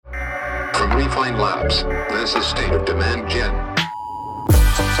From Refine Labs, this is State of Demand Gen.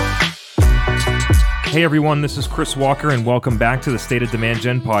 Hey everyone, this is Chris Walker and welcome back to the State of Demand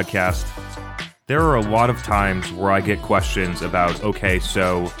Gen podcast. There are a lot of times where I get questions about,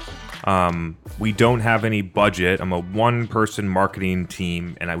 we don't have any budget. I'm a one-person marketing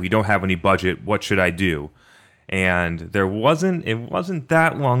team and we don't have any budget. What should I do? And it wasn't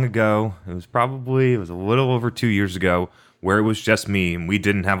that long ago. It was a little over 2 years ago where it was just me and we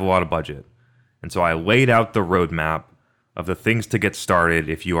didn't have a lot of budget. And so I laid out the roadmap of the things to get started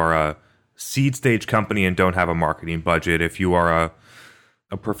if you are a seed stage company and don't have a marketing budget, if you are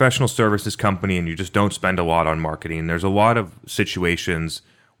a professional services company and you just don't spend a lot on marketing. There's a lot of situations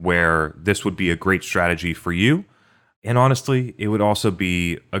where this would be a great strategy for you. And honestly, it would also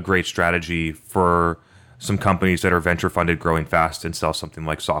be a great strategy for some companies that are venture funded, growing fast and sell something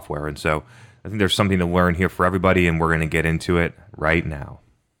like software. And so I think there's something to learn here for everybody, and we're going to get into it right now.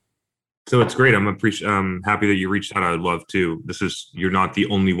 So it's great. I'm happy that you reached out. I would love to. You're not the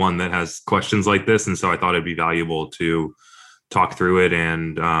only one that has questions like this, and so I thought it'd be valuable to talk through it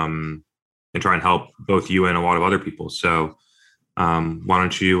and try and help both you and a lot of other people. So why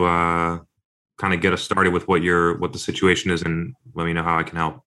don't you kind of get us started with what the situation is, and let me know how I can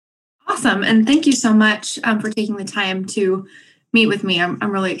help. Awesome, and thank you so much for taking the time to meet with me.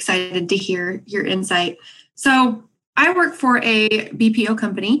 I'm really excited to hear your insight. So I work for a BPO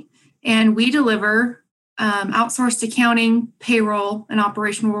company, and we deliver outsourced accounting, payroll, and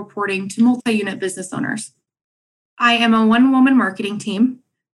operational reporting to multi-unit business owners. I am a one-woman marketing team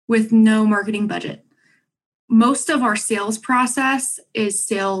with no marketing budget. Most of our sales process is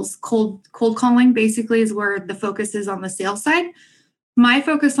sales cold calling, basically, is where the focus is on the sales side. My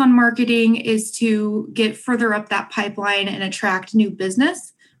focus on marketing is to get further up that pipeline and attract new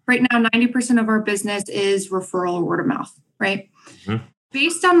business. Right now, 90% of our business is referral or word of mouth, right? Mm-hmm.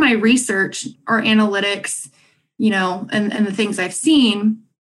 Based on my research, our analytics, and the things I've seen,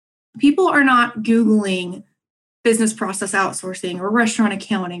 people are not Googling business process outsourcing or restaurant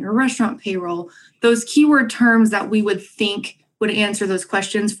accounting or restaurant payroll, those keyword terms that we would think would answer those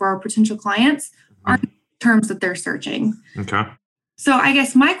questions for our potential clients aren't terms that they're searching. Okay. So I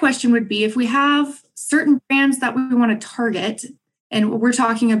guess my question would be, if we have certain brands that we want to target, and we're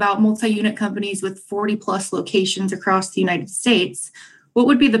talking about multi-unit companies with 40 plus locations across the United States, what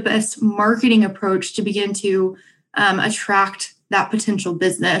would be the best marketing approach to begin to attract that potential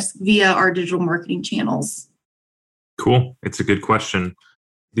business via our digital marketing channels? Cool. It's a good question.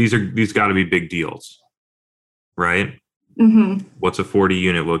 These got to be big deals, right? Mm-hmm. What's a 40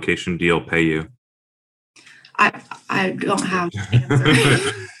 unit location deal pay you? I don't have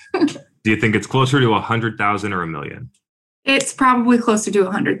the answer. Do you think it's closer to 100,000 or $1 million? It's probably closer to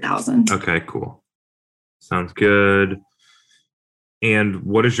 100,000. Okay, cool. Sounds good. And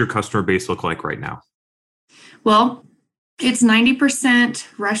what does your customer base look like right now? Well, it's 90%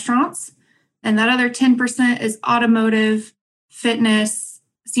 restaurants, and that other 10% is automotive, fitness,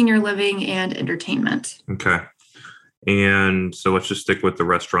 senior living, and entertainment. Okay. And so let's just stick with the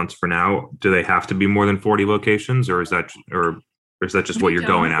restaurants for now. Do they have to be more than 40 locations, or is that just what you're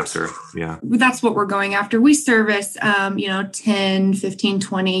going after? Yeah. That's what we're going after. We service 10, 15,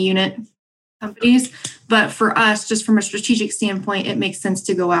 20 unit companies, but for us, just from a strategic standpoint, it makes sense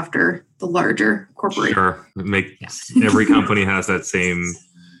to go after the larger corporation. Sure. Every company has that same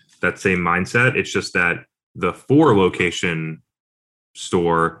mindset. It's just that the 4 location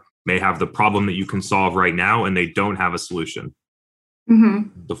store may have the problem that you can solve right now, and they don't have a solution.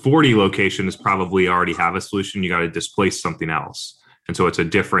 Mm-hmm. The 40 location is probably already have a solution. You got to displace something else. And so it's a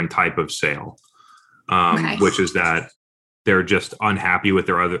different type of sale, which is that they're just unhappy with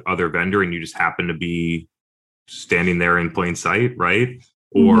their other vendor, and you just happen to be standing there in plain sight, right?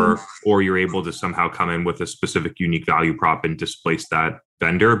 Mm-hmm. Or you're able to somehow come in with a specific unique value prop and displace that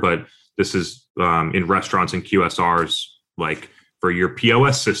vendor. But this is in restaurants and QSRs, like for your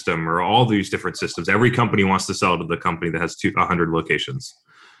POS system or all these different systems. Every company wants to sell to the company that has 100 locations.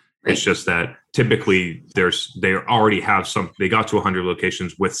 Right. It's just that typically they already have they got to 100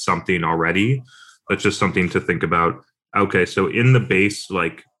 locations with something already. That's just something to think about. Okay, so in the base,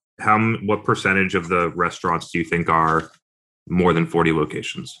 like what percentage of the restaurants do you think are more than 40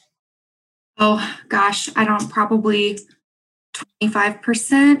 locations? Oh gosh, probably 25%,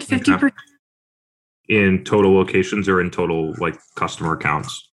 50%. Okay. In total locations or in total like customer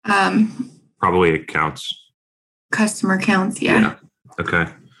counts? Probably accounts. Customer counts, yeah. Okay.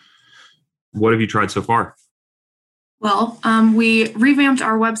 What have you tried so far? Well, we revamped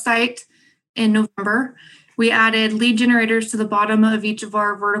our website in November. We added lead generators to the bottom of each of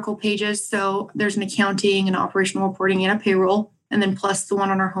our vertical pages. So there's an accounting and operational reporting and a payroll, and then plus the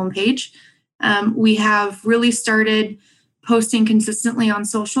one on our homepage. We have really started posting consistently on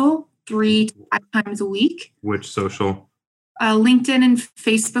social 3 to 5 times a week. Which social? LinkedIn and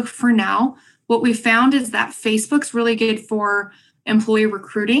Facebook for now. What we found is that Facebook's really good for employee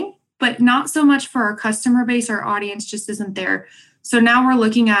recruiting, but not so much for our customer base. Our audience just isn't there. So now we're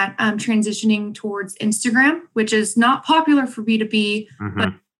looking at transitioning towards Instagram, which is not popular for B2B,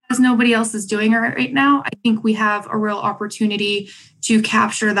 but as nobody else is doing it right now, I think we have a real opportunity to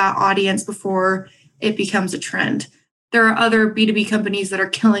capture that audience before it becomes a trend. There are other B2B companies that are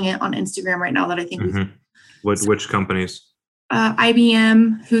killing it on Instagram right now that I think Which companies?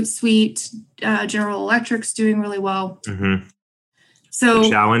 IBM, Hootsuite, General Electric's doing really well. So the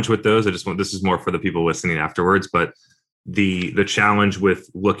challenge with those, this is more for the people listening afterwards, but the challenge with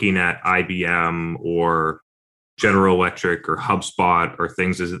looking at IBM or General Electric or HubSpot or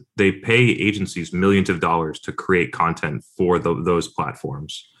things is that they pay agencies millions of dollars to create content for those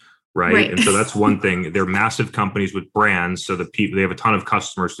platforms. Right. And so that's one thing. They're massive companies with brands. So they have a ton of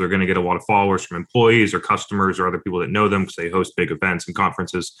customers. So they're going to get a lot of followers from employees or customers or other people that know them because they host big events and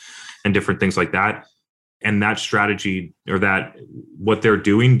conferences and different things like that. And that strategy or that what they're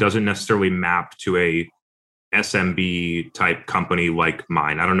doing doesn't necessarily map to a SMB type company like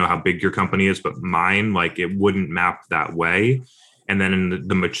mine. I don't know how big your company is, but mine, like it wouldn't map that way. And then in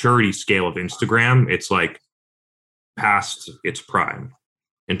the maturity scale of Instagram, it's like past its prime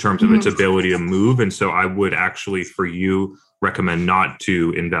in terms of its ability to move. And so I would actually, for you, recommend not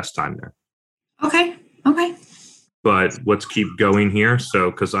to invest time there. Okay. But let's keep going here.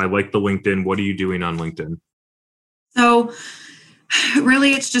 So, because I like the LinkedIn, what are you doing on LinkedIn? So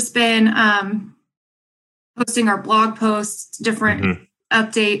really, it's just been posting our blog posts, different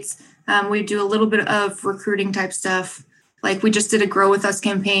updates. We do a little bit of recruiting type stuff. Like we just did a Grow With Us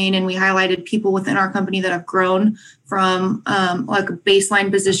campaign and we highlighted people within our company that have grown from like a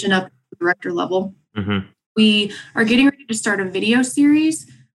baseline position up to director level. We are getting ready to start a video series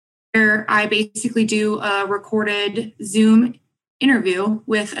where I basically do a recorded Zoom interview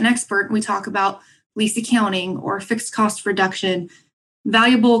with an expert. We talk about lease accounting or fixed cost reduction,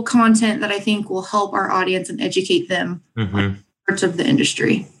 valuable content that I think will help our audience and educate them on parts of the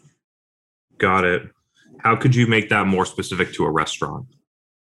industry. Got it. How could you make that more specific to a restaurant?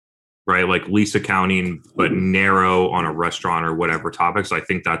 Right? Like lease accounting, but narrow on a restaurant or whatever topics. I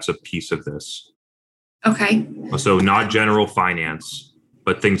think that's a piece of this. Okay. So not general finance,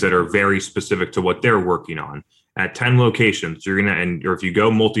 but things that are very specific to what they're working on. At 10 locations, you're going to, or if you go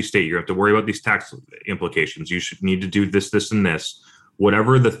multi-state, you have to worry about these tax implications. You should need to do this, this, and this.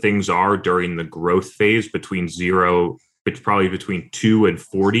 Whatever the things are during the growth phase between 0, it's probably between 2 and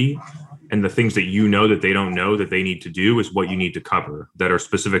 40. And the things that you know that they don't know that they need to do is what you need to cover that are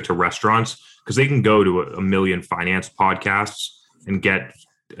specific to restaurants, because they can go to a million finance podcasts and get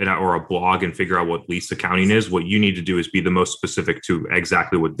or a blog and figure out what lease accounting is. What you need to do is be the most specific to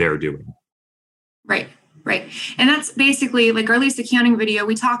exactly what they're doing. Right. And that's basically like our lease accounting video.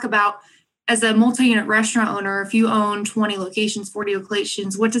 We talk about as a multi-unit restaurant owner, if you own 20 locations, 40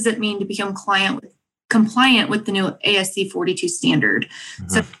 locations, what does it mean to become compliant with the new ASC 42 standard?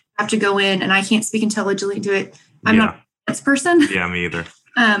 So you have to go in, and I can't speak intelligently to it. I'm not a finance person. Yeah, me either.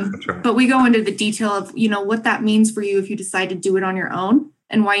 But we go into the detail of, what that means for you if you decide to do it on your own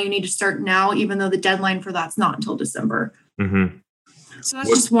and why you need to start now, even though the deadline for that's not until December. So that's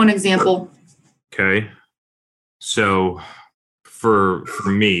just one example. Okay. So for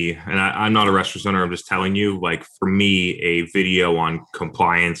me, and I'm not a restaurant owner, I'm just telling you, like for me, a video on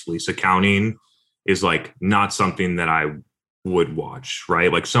compliance lease accounting is like not something that I would watch,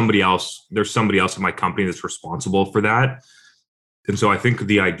 right? Like there's somebody else in my company that's responsible for that. And so I think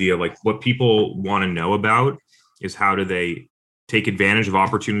the idea, like what people want to know about is how do they take advantage of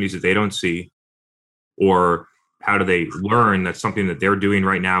opportunities that they don't see, or how do they learn that something that they're doing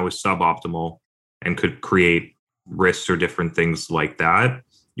right now is suboptimal and could create risks or different things like that.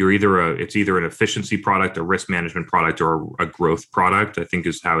 It's either an efficiency product, a risk management product, or a growth product, I think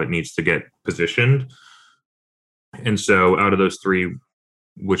is how it needs to get positioned. And so out of those three,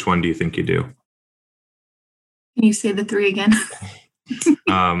 which one do you think you do? Can you say the three again?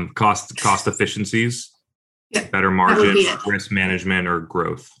 Cost efficiencies, better margin, risk management, or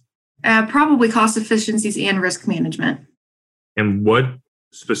growth? Probably cost efficiencies and risk management. And what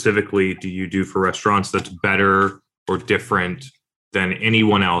specifically do you do for restaurants that's better or different than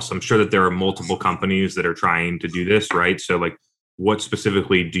anyone else? I'm sure that there are multiple companies that are trying to do this, right? So like what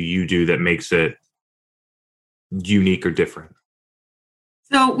specifically do you do that makes it unique or different?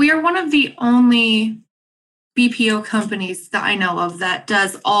 So we are one of the only BPO companies that I know of that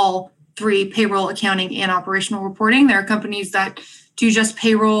does all three: payroll, accounting, and operational reporting. There are companies that do just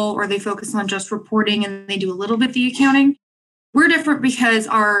payroll, or they focus on just reporting and they do a little bit the accounting. We're different because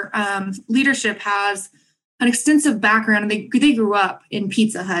our leadership has an extensive background. They grew up in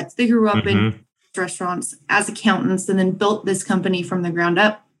Pizza Huts. They grew up in restaurants as accountants and then built this company from the ground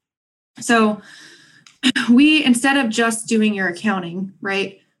up. So we, instead of just doing your accounting,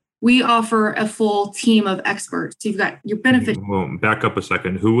 right, we offer a full team of experts. So you've got your benefit. Well, back up a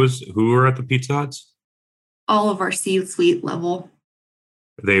second. Who were at the Pizza Huts? All of our C-suite level.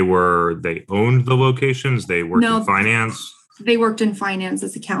 They owned the locations. They worked in finance. They worked in finance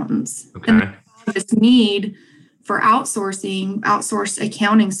as accountants. Okay. And this need for outsourced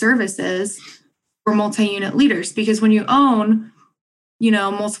accounting services for multi-unit leaders, because when you own,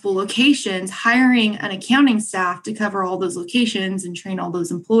 multiple locations, hiring an accounting staff to cover all those locations and train all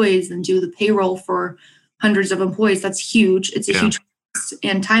those employees and do the payroll for hundreds of employees, that's huge. It's a huge cost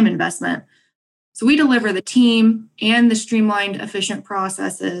and time investment. So we deliver the team and the streamlined, efficient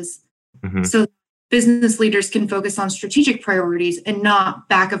processes so business leaders can focus on strategic priorities and not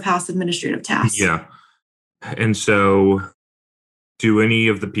back of house administrative tasks. Yeah. And so do any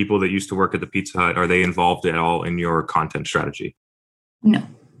of the people that used to work at the Pizza Hut, are they involved at all in your content strategy? No.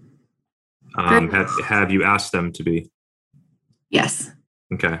 Have you asked them to be? Yes.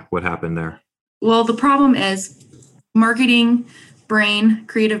 Okay. What happened there? Well, the problem is marketing brain,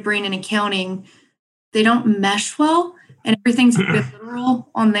 creative brain, and accounting, they don't mesh well, and everything's a bit literal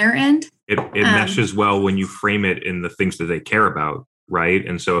on their end. It meshes well when you frame it in the things that they care about, right?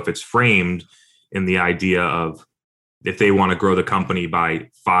 And so if it's framed in the idea of if they want to grow the company by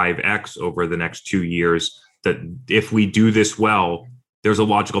 5x over the next 2 years, that if we do this well, there's a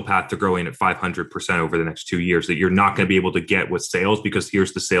logical path to growing at 500% over the next 2 years that you're not going to be able to get with sales because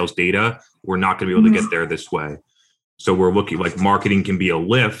here's the sales data. We're not going to be able to get there this way. So we're looking like marketing can be a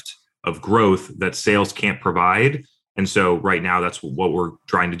lift of growth that sales can't provide. And so right now that's what we're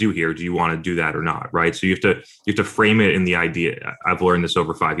trying to do here. Do you want to do that or not? Right. So you have to frame it in the idea. I've learned this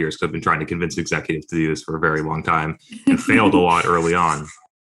over 5 years because I've been trying to convince executives to do this for a very long time and failed a lot early on.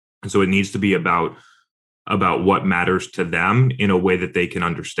 And so it needs to be about what matters to them in a way that they can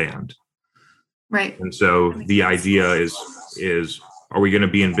understand. Right. And so the idea is are we going to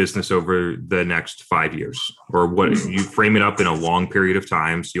be in business over the next 5 years? Or what you frame it up in a long period of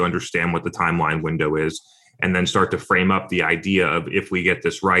time so you understand what the timeline window is, and then start to frame up the idea of if we get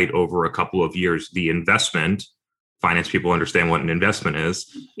this right over a couple of years, the investment, finance people understand what an investment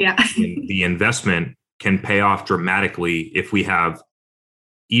is. Yeah. The investment can pay off dramatically if we have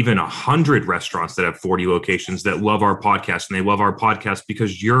even 100 restaurants that have 40 locations that love our podcast, and they love our podcast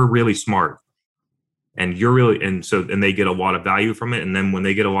because you're really smart and and they get a lot of value from it. And then when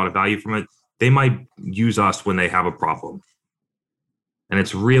they get a lot of value from it, they might use us when they have a problem. And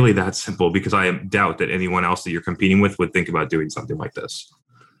it's really that simple, because I doubt that anyone else that you're competing with would think about doing something like this.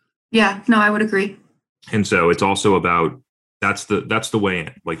 Yeah, no, I would agree. And so it's also about, that's the way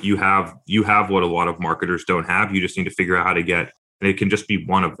in. Like you have what a lot of marketers don't have. You just need to figure out how to get, and it can just be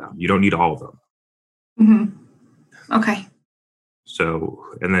one of them. You don't need all of them. Mm-hmm. Okay. So,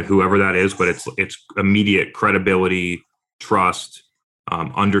 and then whoever that is, but it's immediate credibility, trust,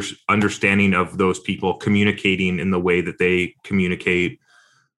 understanding of those people, communicating in the way that they communicate.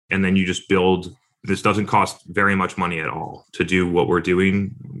 And then you just build, this doesn't cost very much money at all to do what we're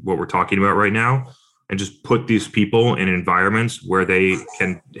doing, what we're talking about right now, and just put these people in environments where they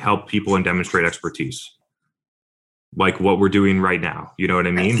can help people and demonstrate expertise. Like what we're doing right now. You know what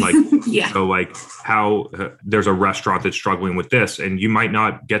I mean? Like, yeah. So like how there's a restaurant that's struggling with this, and you might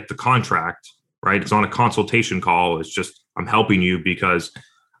not get the contract, right? It's on a consultation call. It's just, I'm helping you because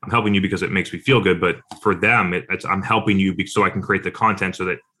it makes me feel good. But for them, it's I'm helping you so I can create the content so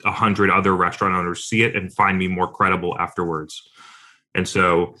that 100 other restaurant owners see it and find me more credible afterwards. And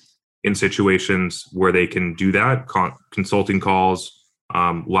so in situations where they can do that, consulting calls,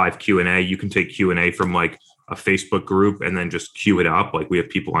 live Q&A, you can take Q&A from like a Facebook group and then just queue it up. Like we have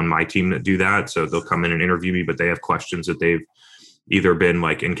people on my team that do that. So they'll come in and interview me, but they have questions that they've either been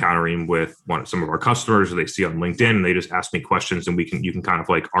like encountering with some of our customers, or they see on LinkedIn, and they just ask me questions, and you can kind of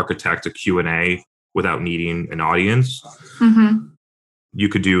like architect a Q&A without needing an audience. Mm-hmm. You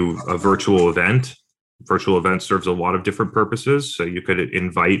could do a virtual event. Virtual event serves a lot of different purposes. So you could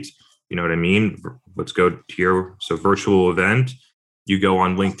invite, you know what I mean? Let's go here. So virtual event, you go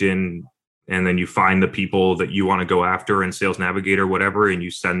on LinkedIn, and then you find the people that you want to go after in Sales Navigator, whatever, and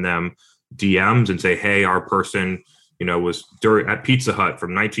you send them DMs and say, hey, our person, was at Pizza Hut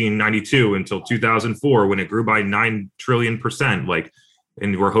from 1992 until 2004 when it grew by 9 trillion%. Like,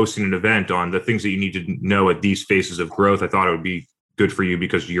 and we're hosting an event on the things that you need to know at these phases of growth. I thought it would be good for you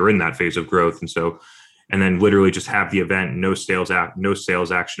because you're in that phase of growth. And then literally just have the event, no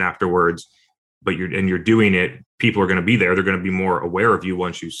sales action afterwards, but you're doing it. People are going to be there. They're going to be more aware of you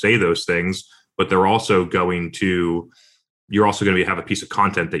once you say those things, but you're also going to have a piece of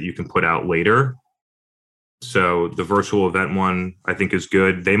content that you can put out later. So the virtual event one, I think, is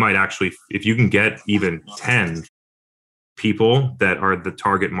good. They might actually, if you can get even 10 people that are the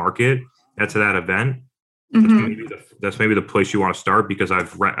target market to that event, that's maybe the place you want to start, because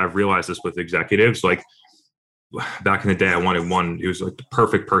I've realized this with executives. Like back in the day, I wanted one who was like the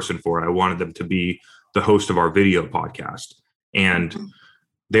perfect person for it. I wanted them to be the host of our video podcast. And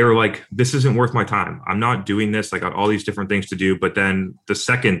they were like, this isn't worth my time. I'm not doing this. I got all these different things to do. But then the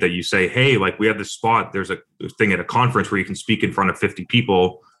second that you say, hey, like we have this spot, there's a thing at a conference where you can speak in front of 50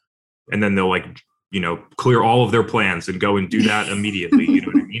 people, and then they'll like, clear all of their plans and go and do that immediately. You know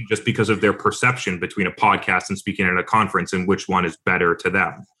what I mean? Just because of their perception between a podcast and speaking at a conference and which one is better to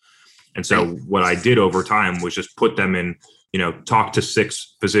them. And so what I did over time was just put them in, talk to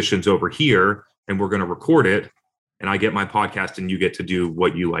 6 physicians over here, and we're going to record it. And I get my podcast and you get to do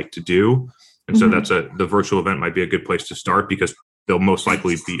what you like to do. And so the virtual event might be a good place to start, because they'll most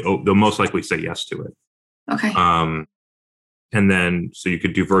likely say yes to it. Okay. And then, so you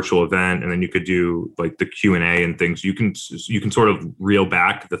could do virtual event, and then you could do like the Q&A and things. You can sort of reel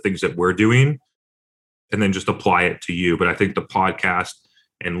back the things that we're doing and then just apply it to you. But I think the podcast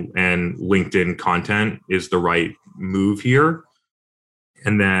and LinkedIn content is the right move here.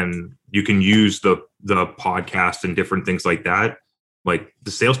 And then you can use the podcast and different things like that. Like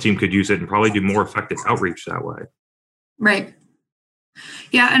the sales team could use it and probably do more effective outreach that way. Right.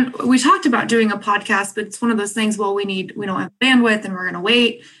 Yeah. And we talked about doing a podcast, but it's one of those things, well, we don't have bandwidth and we're going to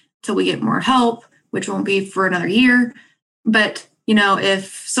wait till we get more help, which won't be for another year. But,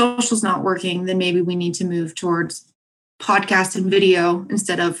 if social's not working, then maybe we need to move towards podcast and video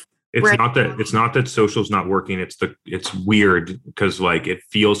instead of. It's not that social's not working. It's weird because like it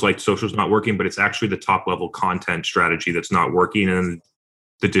feels like social's not working, but it's actually the top level content strategy that's not working, and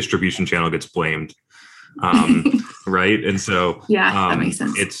the distribution channel gets blamed. Right. And so that makes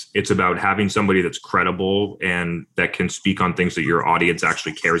sense. It's about having somebody that's credible and that can speak on things that your audience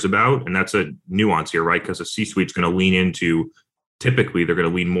actually cares about. And that's a nuance here, right? Because a C-suite's going to typically they're going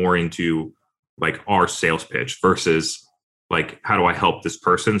to lean more into like our sales pitch versus like, how do I help this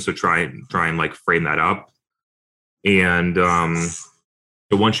person? So try and like frame that up. And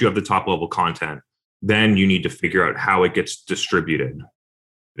so once you have the top level content, then you need to figure out how it gets distributed.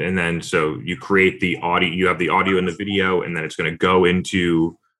 And then, so you create the audio, you have the audio and the video, and then it's going to go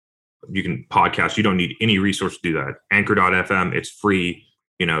into, you can podcast. You don't need any resource to do that. Anchor.fm, it's free,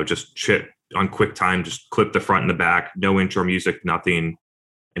 just on QuickTime, just clip the front and the back, no intro music, nothing,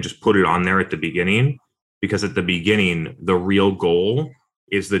 and just put it on there at the beginning. Because at the beginning, the real goal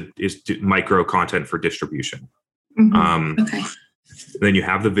is micro content for distribution. Okay. Then you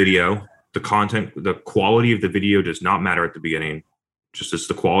have the video, the content, the quality of the video does not matter at the beginning. Just it's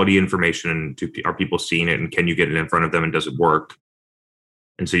the quality information, and are people seeing it, and can you get it in front of them, and does it work?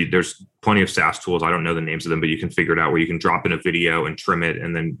 And so there's plenty of SaaS tools. I don't know the names of them, but you can figure it out where you can drop in a video and trim it,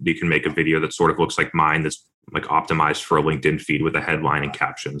 and then you can make a video that sort of looks like mine, that's like optimized for a LinkedIn feed with a headline and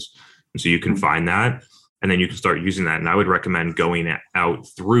captions. And so you can find that, and then you can start using that. And I would recommend going out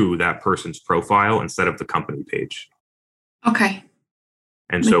through that person's profile instead of the company page. Okay.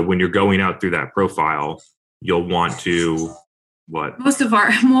 And so when you're going out through that profile, you'll want to most of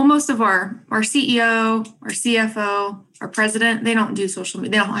our CEO, our CFO, our president, they don't do social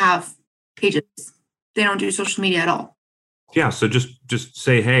media. They don't have pages. They don't do social media at all. Yeah. So just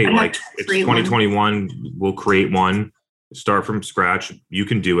say, hey, like it's 2021, we'll create one, start from scratch. You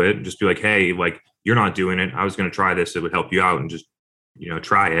can do it. Just be like, hey, like you're not doing it. I was going to try this. It would help you out, and just,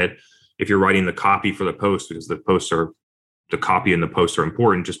 try it. If you're writing the copy for the post, because the copy and the posts are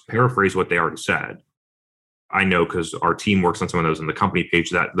important, just paraphrase what they already said. I know, because our team works on some of those on the company page,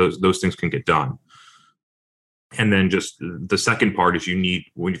 that those things can get done. And then just the second part is if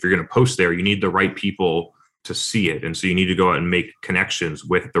you're going to post there, you need the right people to see it. And so you need to go out and make connections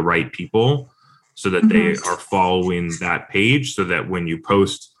with the right people so that they are following that page, so that when you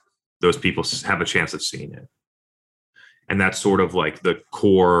post, those people have a chance of seeing it. And that's sort of like the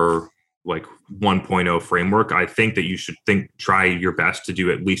core like 1.0 framework. I think that you should try your best to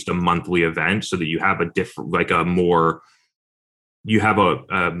do at least a monthly event, so that you have a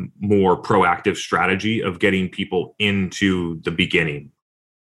more proactive strategy of getting people into the beginning.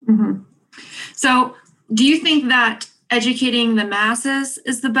 Mm-hmm. So do you think that educating the masses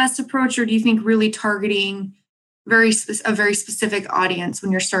is the best approach, or do you think really targeting a very specific audience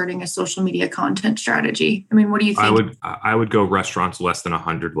when you're starting a social media content strategy? I mean, what do you think? I would go restaurants less than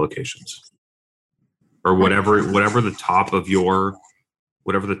 100 locations, or whatever the top of your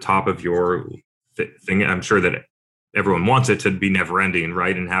thing. I'm sure that everyone wants it to be never ending,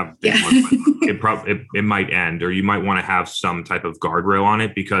 right? And have big ones. It might end, or you might want to have some type of guardrail on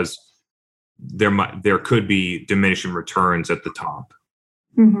it, because there could be diminishing returns at the top.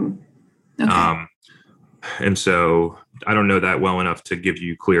 Mm-hmm. Okay. And so I don't know that well enough to give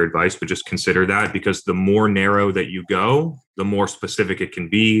you clear advice, but just consider that, because the more narrow that you go, the more specific it can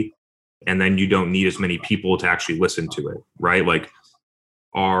be. And then you don't need as many people to actually listen to it, right? Like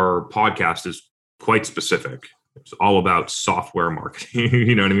our podcast is quite specific. It's all about software marketing.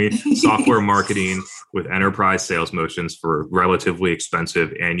 You know what I mean? Software marketing with enterprise sales motions for relatively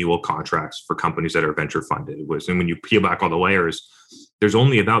expensive annual contracts for companies that are venture funded. And when you peel back all the layers, there's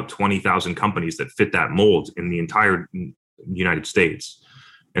only about 20,000 companies that fit that mold in the entire United States.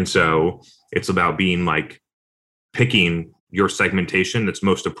 And so it's about being like picking your segmentation that's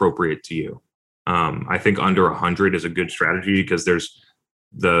most appropriate to you. I think under 100 is a good strategy, because there's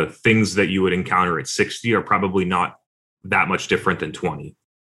the things that you would encounter at 60 are probably not that much different than 20.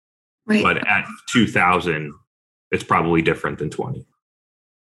 Right. But at 2,000, it's probably different than 20.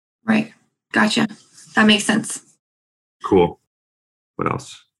 Right. Gotcha. That makes sense. Cool. What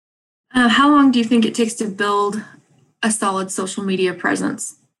else? How long do you think it takes to build a solid social media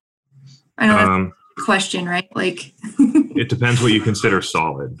presence? I know that's a question, right? Like, it depends what you consider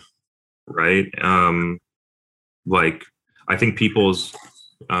solid, right? Like, I think people's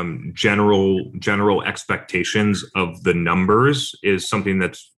general expectations of the numbers is something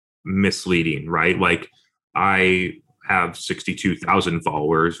that's misleading, right? Like, I have 62,000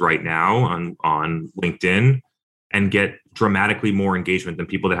 followers right now on LinkedIn, and get dramatically more engagement than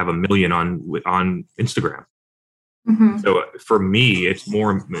people that have 1 million on Instagram. Mm-hmm. So for me, it's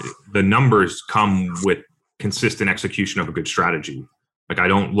more the numbers come with consistent execution of a good strategy. Like, I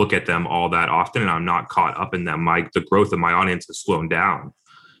don't look at them all that often, and I'm not caught up in them. The growth of my audience has slowed down.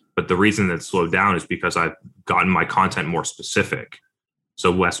 But the reason that it's slowed down is because I've gotten my content more specific.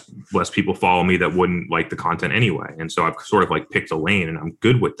 So less people follow me that wouldn't like the content anyway. And so I've sort of like picked a lane, and I'm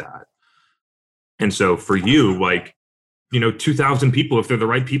good with that. And so for you, like, 2,000 people, if they're the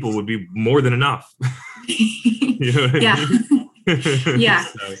right people, would be more than enough. You know what I mean? Yeah,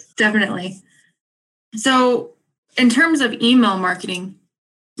 definitely. So in terms of email marketing,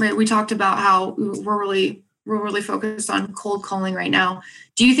 right, we talked about how we're really focused on cold calling right now.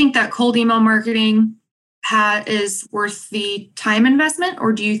 Do you think that cold email marketing is worth the time investment,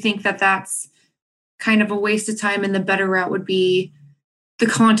 or do you think that that's kind of a waste of time, and the better route would be the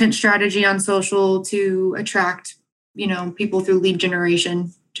content strategy on social to attract, people through lead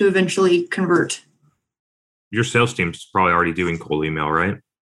generation to eventually convert? Your sales team's probably already doing cold email, right?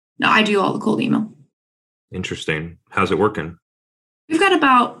 No, I do all the cold email. Interesting. How's it working? We've got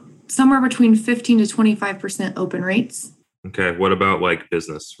about somewhere between 15 to 25% open rates. Okay. What about like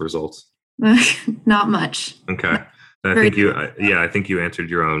business results? Not much. Okay. I think you answered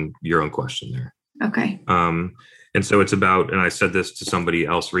your own question there. Okay. And so it's about, and I said this to somebody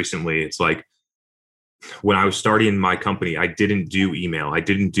else recently, it's like, when I was starting my company, I didn't do email. I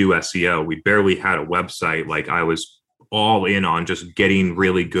didn't do SEO. We barely had a website. Like, I was all in on just getting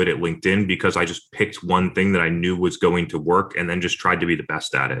really good at LinkedIn, because I just picked one thing that I knew was going to work, and then just tried to be the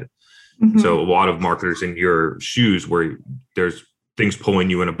best at it. Mm-hmm. So a lot of marketers in your shoes, where there's things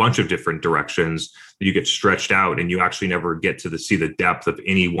pulling you in a bunch of different directions, that you get stretched out, and you actually never get to see the depth of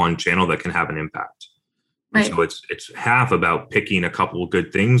any one channel that can have an impact. Right. So it's half about picking a couple of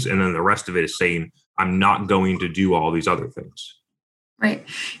good things, and then the rest of it is saying, I'm not going to do all these other things. Right.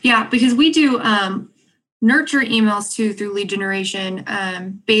 Yeah, because we do nurture emails too through lead generation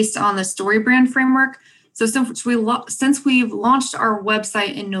based on the StoryBrand framework. So since we've launched our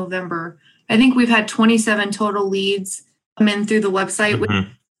website in November, I think we've had 27 total leads come in through the website, which is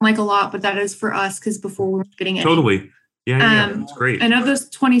like a lot, but that is for us, because before we were getting it. Totally. Yeah, that's great. And of those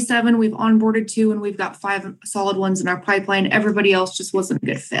 27, we've onboarded 2, and we've got 5 solid ones in our pipeline. Everybody else just wasn't a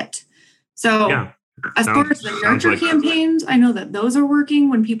good fit. So as far as the nurture campaigns, I know that those are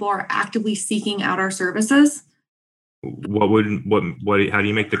working when people are actively seeking out our services. How do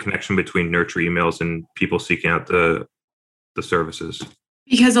you make the connection between nurture emails and people seeking out the services?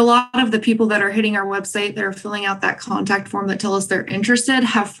 Because a lot of the people that are hitting our website, that are filling out that contact form that tell us they're interested,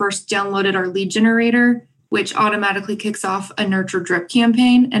 have first downloaded our lead generator, which automatically kicks off a nurture drip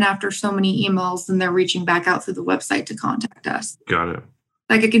campaign. And after so many emails, then they're reaching back out through the website to contact us. Got it.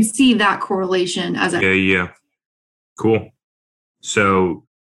 Like, I can see that correlation as Yeah. Cool. So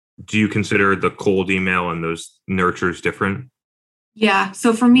Do you consider the cold email and those nurtures different? Yeah.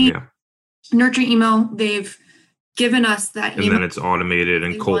 So for me, nurture email, they've given us that and email. Then it's automated,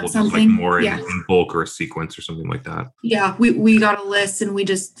 and They cold want is like something. more Yeah. in bulk or a sequence or something like that. Yeah, we got a list and we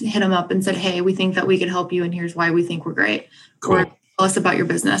just hit them up and said, hey, we think that we can help you and here's why we think we're great. Cool. Or tell us about your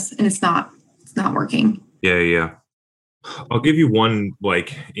business. And it's not working. Yeah. I'll give you one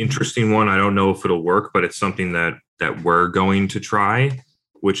like interesting one. I don't know if it'll work, but it's something that we're going to try,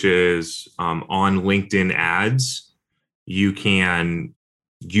 which is on LinkedIn ads. You can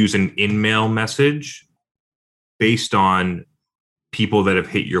use an in-mail message based on people that have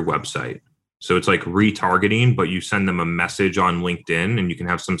hit your website. So it's like retargeting, but you send them a message on LinkedIn, and you can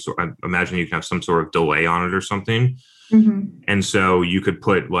have I imagine you can have some sort of delay on it or something. Mm-hmm. And so you could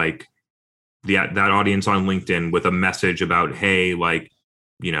put like that audience on LinkedIn with a message about, hey, like,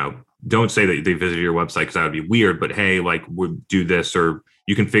 don't say that they visited your website because that would be weird, but hey, like, would do this, or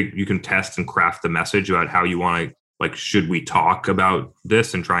you can test and craft the message about how you want to, like, should we talk about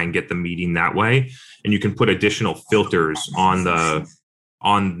this and try and get the meeting that way? And you can put additional filters on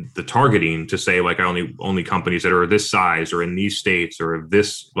the targeting to say, like, only companies that are this size or in these states or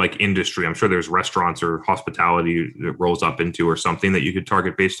this like industry. I'm sure there's restaurants or hospitality that rolls up into or something that you could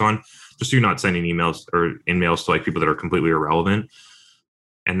target based on, just so you're not sending emails or in-mails to like people that are completely irrelevant.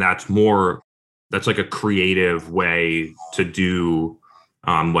 And that's like a creative way to do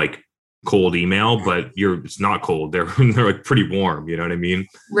like cold email, but it's not cold. They're like pretty warm. You know what I mean?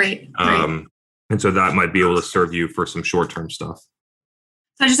 Right. And so that might be able to serve you for some short-term stuff.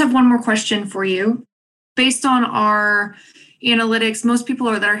 So I just have one more question for you. Based on our analytics, most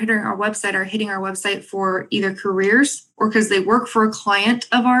people that are hitting our website for either careers or because they work for a client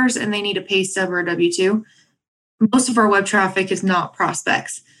of ours and they need a pay stub or a W-2. Most of our web traffic is not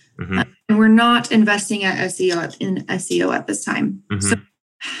prospects. Mm-hmm. And we're not investing in SEO at this time. Mm-hmm. So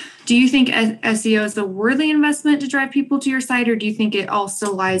do you think SEO is a worthy investment to drive people to your site, or do you think it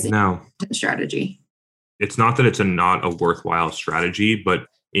also lies in strategy? It's not that it's not a worthwhile strategy, but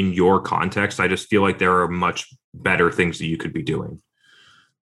in your context, I just feel like there are much better things that you could be doing.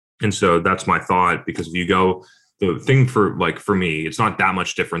 And so that's my thought, because if you go, the thing for me, it's not that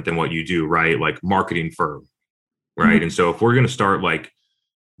much different than what you do, right? Like marketing firm, right? Mm-hmm. And so if we're going to start like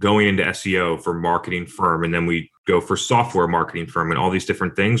going into SEO for marketing firm, and then we go for software marketing firm and all these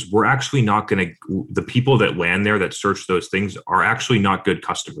different things, we're actually not going to, the people that land there that search those things are actually not good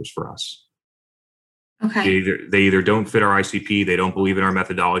customers for us. Okay. They either don't fit our ICP, they don't believe in our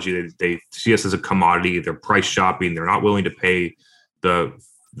methodology, they see us as a commodity, they're price shopping, they're not willing to pay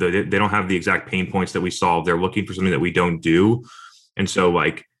they don't have the exact pain points that we solve. They're looking for something that we don't do. And so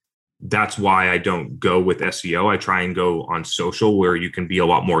like, that's why I don't go with SEO. I try and go on social, where you can be a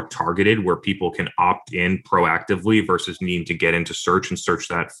lot more targeted, where people can opt in proactively versus needing to get into search and search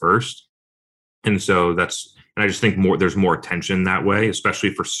that first. And so and I just think there's more attention that way,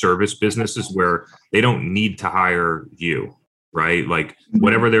 especially for service businesses where they don't need to hire you, right? Like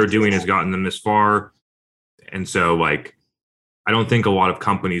whatever they're doing has gotten them this far. And so like, I don't think a lot of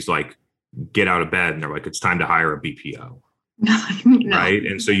companies like get out of bed and they're like, it's time to hire a BPO. No, right.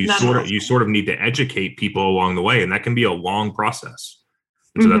 And so you sort of need to educate people along the way. And that can be a long process.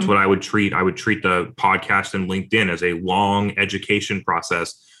 And so that's what I would treat the podcast and LinkedIn as a long education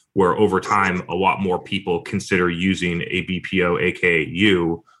process, where over time, a lot more people consider using a BPO, aka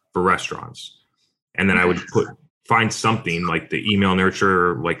you, for restaurants. And then I would find something like the email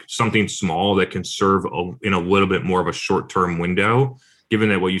nurture, like something small that can serve in a little bit more of a short-term window. Given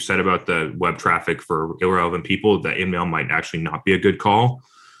that what you said about the web traffic for irrelevant people, the email might actually not be a good call.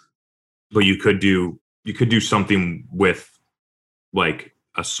 But you could do something with like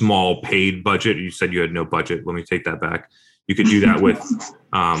a small paid budget. You said you had no budget. Let me take that back. You could do that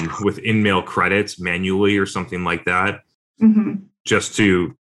with in-mail credits manually or something like that, just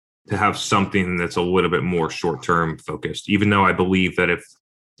to have something that's a little bit more short-term focused. Even though I believe that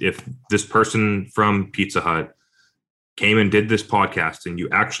if this person from Pizza Hut came and did this podcast and you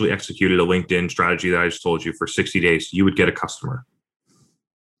actually executed a LinkedIn strategy that I just told you for 60 days, you would get a customer.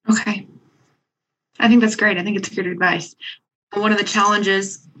 Okay. I think that's great. I think it's good advice. One of the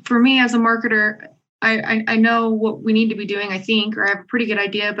challenges for me as a marketer, I know what we need to be doing, I think, or I have a pretty good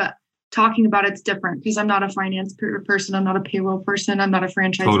idea, but talking about it's different because I'm not a finance person. I'm not a payroll person. I'm not a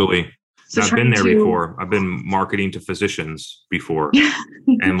franchise. Totally. So I've been there before. I've been marketing to physicians before.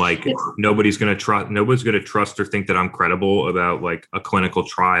 And like, nobody's going to trust or think that I'm credible about like a clinical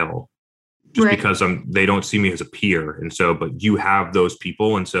trial just because they don't see me as a peer. And so, but you have those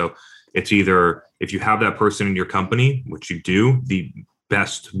people. And so it's either, if you have that person in your company, which you do, the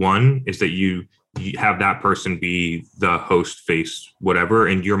best one is that you you have that person be the host, face, whatever,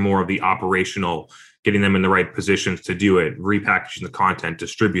 and you're more of the operational, getting them in the right positions to do it, repackaging the content,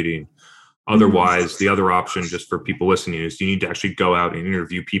 distributing. Otherwise, the other option, just for people listening, is you need to actually go out and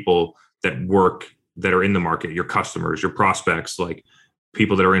interview people that are in the market, your customers, your prospects, like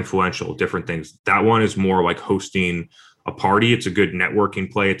people that are influential, different things. That one is more like hosting a party. It's a good networking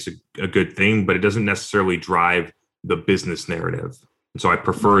play. It's a good thing, but it doesn't necessarily drive the business narrative. And so I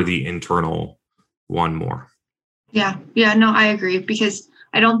prefer the internal one more. Yeah. No, I agree, because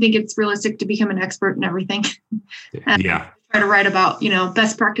I don't think it's realistic to become an expert in everything. Yeah. Try to write about,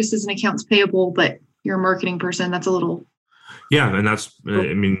 best practices in accounts payable, but you're a marketing person. That's a little. Yeah. And that's,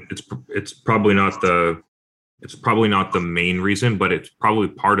 I mean, it's probably not the main reason, but it's probably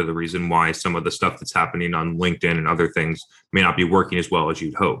part of the reason why some of the stuff that's happening on LinkedIn and other things may not be working as well as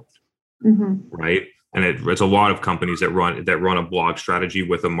you'd hoped. Mm-hmm. Right. And it's a lot of companies that run a blog strategy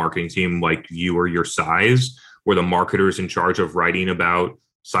with a marketing team like you or your size, where the marketer's in charge of writing about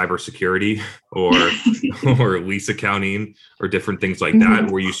cybersecurity or lease accounting or different things like that,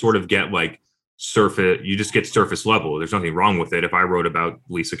 where you sort of get like surface level. There's nothing wrong with it. If I wrote about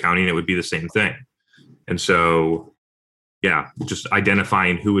lease accounting, it would be the same thing. And so, yeah, just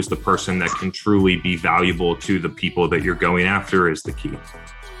identifying who is the person that can truly be valuable to the people that you're going after is the key.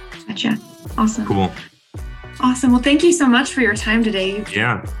 Gotcha. Awesome. Cool. Awesome. Well, thank you so much for your time today.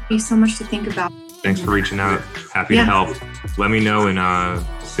 Yeah. You so much to think about. Thanks for reaching out. Happy to help. Let me know in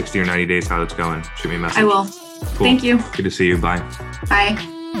 60 or 90 days how it's going. Shoot me a message. I will. Cool. Thank you. Good to see you. Bye.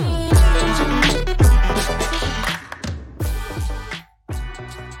 Bye.